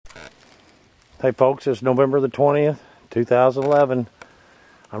Hey folks, it's November the 20th, 2011.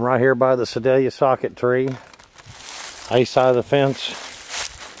 I'm right here by the Sedalia socket tree, east side of the fence.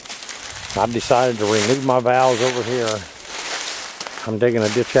 I've decided to remove my valves over here. I'm digging a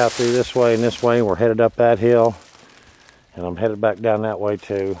ditch out through this way and this way, and we're headed up that hill. And I'm headed back down that way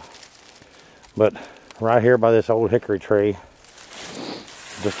too. But right here by this old hickory tree,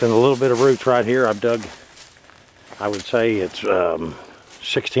 just in a little bit of roots right here, I've dug, I would say it's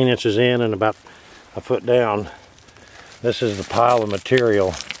 16 inches in and about a foot down. This is the pile of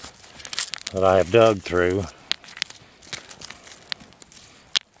material that I have dug through.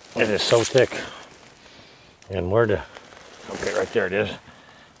 It is so thick. And okay, right there it is.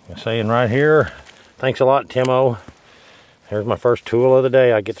 I'm saying right here, thanks a lot, Timo. Here's my first tool of the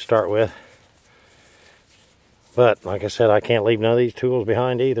day I get to start with. But like I said, I can't leave none of these tools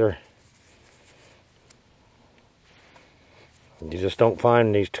behind either. You just don't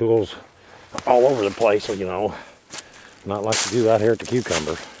find these tools all over the place, you know. Not like you do out here at the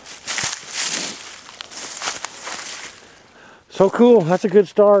Cucumber. So cool, that's a good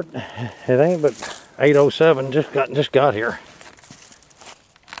start. It ain't but 8:07, just got here.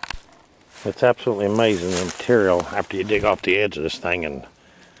 It's absolutely amazing, the material after you dig off the edge of this thing and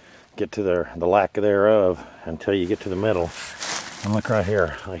get to the lack thereof until you get to the middle. And look right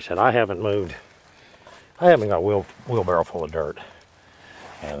here, like I said, I haven't moved. I haven't got a wheelbarrow full of dirt.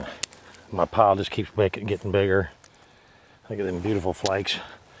 And my pile just keeps getting bigger. Look at them beautiful flakes.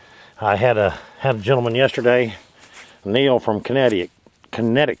 I had a gentleman yesterday, Neil from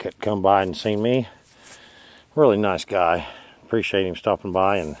Connecticut, come by and see me. Really nice guy. Appreciate him stopping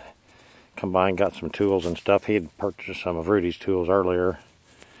by and come by and got some tools and stuff. He had purchased some of Rudy's tools earlier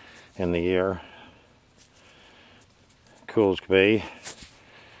in the year. Cool as could be.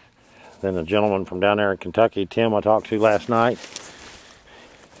 Then the gentleman from down there in Kentucky, Tim, I talked to last night.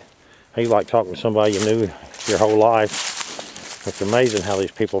 He liked talking to somebody you knew your whole life. It's amazing how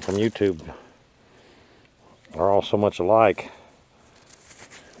these people from YouTube are all so much alike.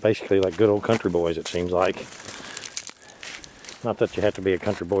 Basically like good old country boys, it seems like. Not that you have to be a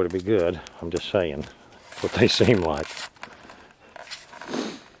country boy to be good. I'm just saying. That's what they seem like.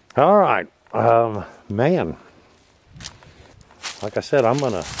 Alright. Man. Like I said, I'm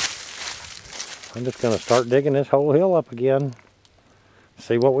just gonna start digging this whole hill up again.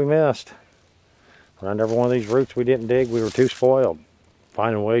 See what we missed. Around every one of these roots we didn't dig, we were too spoiled.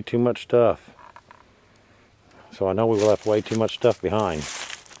 Finding way too much stuff. So I know we left way too much stuff behind.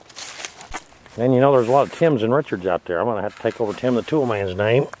 And you know there's a lot of Tims and Richards out there. I'm gonna have to take over Tim the Tool Man's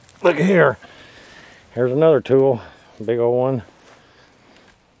name. Look at here. Here's another tool, a big old one.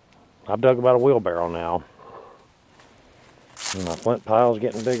 I've dug about a wheelbarrow now. And my flint pile's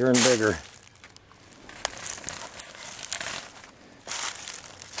getting bigger and bigger.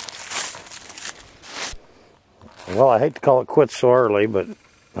 Well, I hate to call it quits so early, but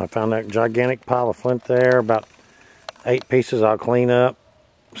I found that gigantic pile of flint there. About 8 pieces I'll clean up.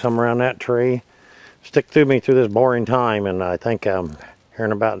 Some around that tree. Stick through me through this boring time, and I think here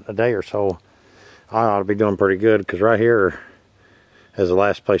in about a day or so, I ought to be doing pretty good, because right here is the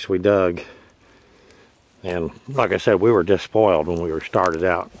last place we dug. And like I said, we were just spoiled when we were started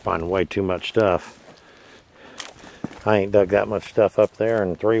out, finding way too much stuff. I ain't dug that much stuff up there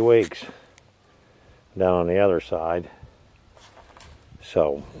in 3 weeks. Down on the other side.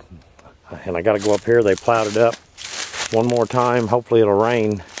 So, and I got to go up here. They plowed it up one more time. Hopefully it'll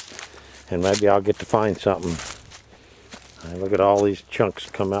rain, and maybe I'll get to find something. And look at all these chunks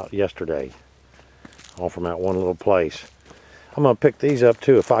come out yesterday, all from that one little place. I'm gonna pick these up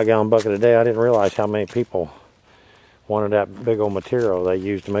too, a 5-gallon bucket a day. I didn't realize how many people wanted that big old material they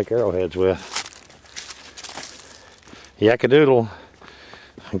used to make arrowheads with. Yakadoodle.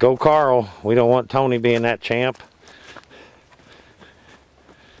 Go Carl. We don't want Tony being that champ.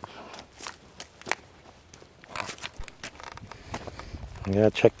 Yeah,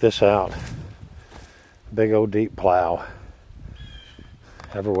 check this out. Big old deep plow.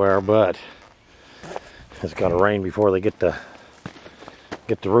 Everywhere but it's got to rain before they get the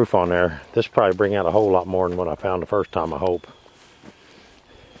roof on there. This probably bring out a whole lot more than what I found the first time, I hope.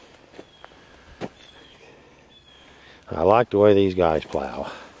 I like the way these guys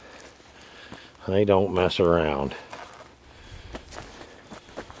plow. They don't mess around.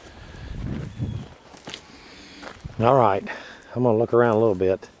 Alright, I'm going to look around a little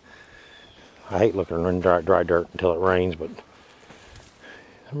bit. I hate looking in dry dirt until it rains, but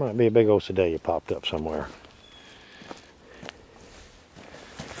there might be a big old Sedalia popped up somewhere.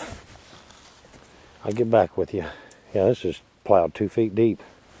 I'll get back with you. Yeah, this is plowed 2 feet deep.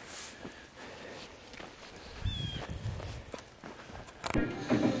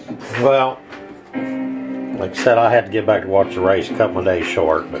 Well, Like I said, I had to get back to watch the race, cut my day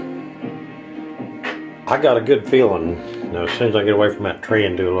short, but I got a good feeling, you know, as soon as I get away from that tree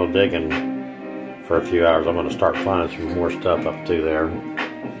and do a little digging for a few hours, I'm going to start finding some more stuff up through there.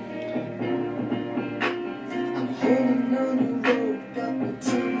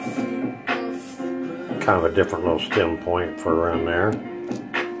 Kind of a different little stem point for around there.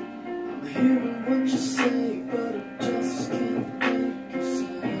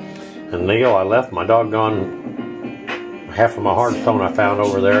 And Neil, I left my doggone half of my hardstone I found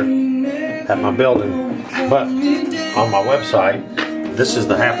over there at my building. But on my website, this is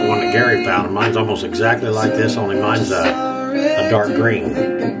the half one that Gary found. And mine's almost exactly like this, only mine's a dark green.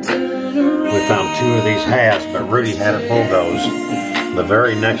 We found 2 of these halves, but Rudy had it bulldozed the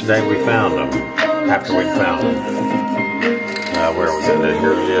very next day we found them, after we'd found them. Where was it?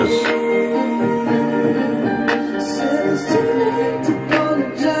 Here it is.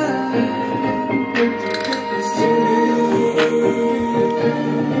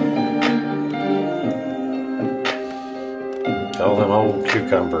 All them old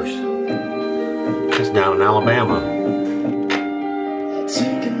cucumbers. It's down in Alabama.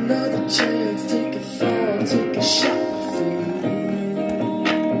 Take another chance, take a fall, take a shot.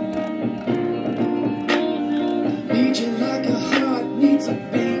 Need you like a heart needs a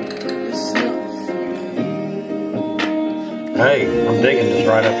beat, but it's not for me. Hey, I'm digging this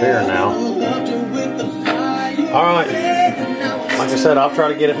right up here now. Alright. Like I said, I'll try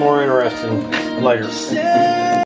to get it more interesting later.